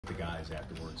the guys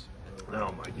afterwards?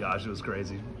 Oh my gosh, it was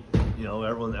crazy. You know,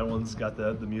 everyone's got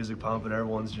the music pumping,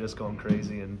 everyone's just going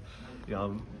crazy, and you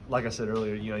know, like I said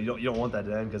earlier, you know, you don't want that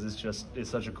to end because it's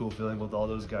such a cool feeling with all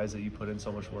those guys that you put in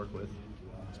so much work with.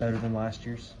 It's better than last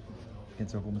year's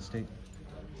against Oklahoma State.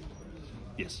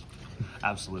 Yes,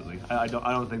 absolutely. I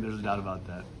don't think there's a doubt about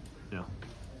that. You know.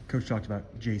 Coach talked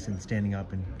about Jason standing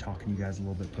up and talking to you guys a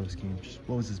little bit post-game. Just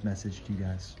what was his message to you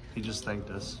guys? He just thanked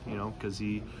us, you know, because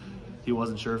he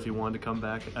wasn't sure if he wanted to come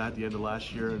back at the end of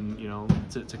last year and, you know,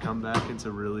 to come back and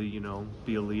to really, you know,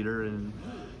 be a leader and,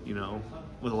 you know,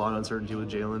 with a lot of uncertainty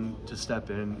with Jalen to step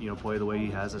in, you know, play the way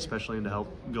he has, especially and to help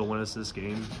go win us this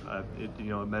game. It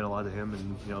meant a lot to him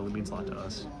and, you know, it means a lot to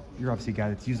us. You're obviously a guy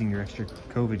that's using your extra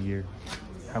COVID year.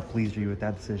 How pleased are you with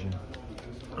that decision?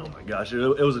 Oh my gosh, it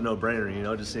was a no-brainer, you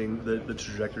know, just seeing the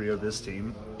trajectory of this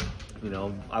team. You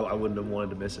know, I wouldn't have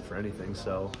wanted to miss it for anything.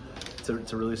 So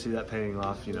to really see that paying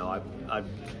off, you know,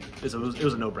 it was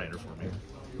a no-brainer for me.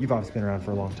 You've obviously been around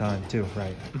for a long time too,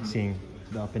 right? Seeing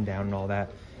the up and down and all that.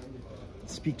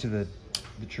 Speak to the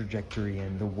trajectory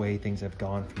and the way things have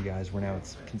gone for you guys. Where now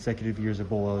it's consecutive years of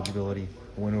bowl eligibility,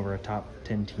 a win over a top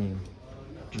 10 team.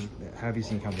 Just how have you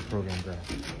seen kind of the program grow?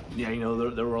 Yeah, you know,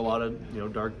 there were a lot of, you know,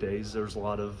 dark days. There was a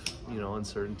lot of, you know,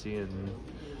 uncertainty and,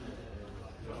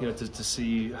 you know, to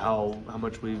see how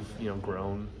much we've, you know,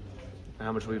 grown,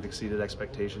 how much we've exceeded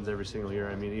expectations every single year.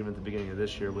 I mean, even at the beginning of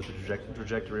this year with the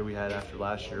trajectory we had after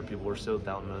last year, people were still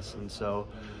doubting us. And so,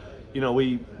 you know,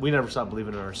 we never stopped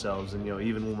believing in ourselves. And, you know,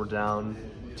 even when we're down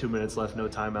 2 minutes left, no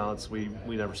timeouts, we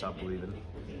never stopped believing.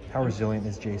 How resilient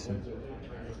is Jason?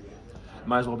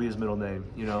 Might as well be his middle name,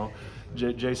 you know.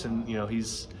 Jason, you know,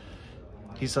 he's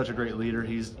such a great leader.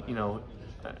 He's, you know,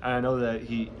 I know that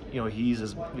he's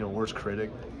his, you know, worst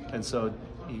critic, and so,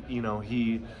 you know,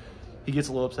 he gets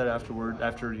a little upset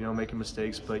after you know, making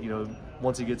mistakes, but, you know,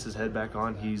 once he gets his head back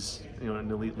on, he's, you know,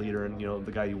 an elite leader and, you know,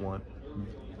 the guy you want.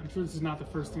 I'm sure this is not the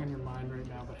first thing on your mind right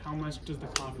now, but how much does the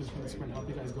confidence from this win help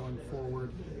you guys going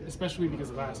forward, especially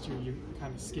because last year you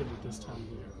kind of skidded this time of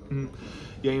year? Mm-hmm.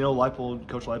 Yeah, you know,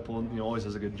 Coach Leipold, you know, always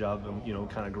does a good job of, you know,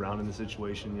 kind of grounding the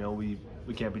situation. You know, we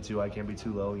can't be too high, can't be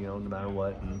too low, you know, no matter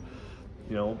what. And,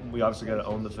 you know, we obviously got to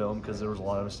own the film because there was a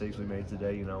lot of mistakes we made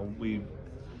today. You know,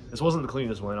 this wasn't the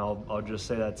cleanest win. I'll just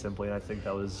say that simply. And I think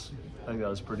that was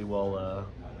pretty well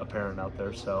apparent out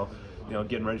there. So, you know,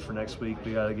 getting ready for next week,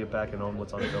 we got to get back and own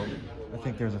what's on film. I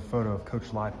think there's a photo of Coach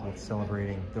Leipold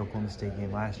celebrating the Oklahoma State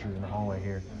game last year in the hallway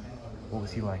here. What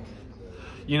was he like?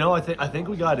 You know, I think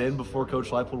we got in before Coach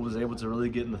Leipold was able to really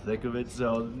get in the thick of it.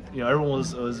 So, you know, everyone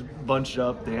was bunched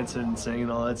up, dancing and singing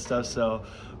all that stuff. So,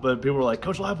 but people were like,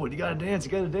 Coach Leipold, you got to dance,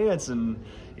 And,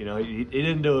 you know, he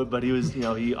didn't do it, but he was, you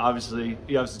know, he obviously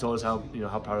told us how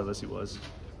proud of us he was.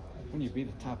 When you beat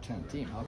a top 10 team, how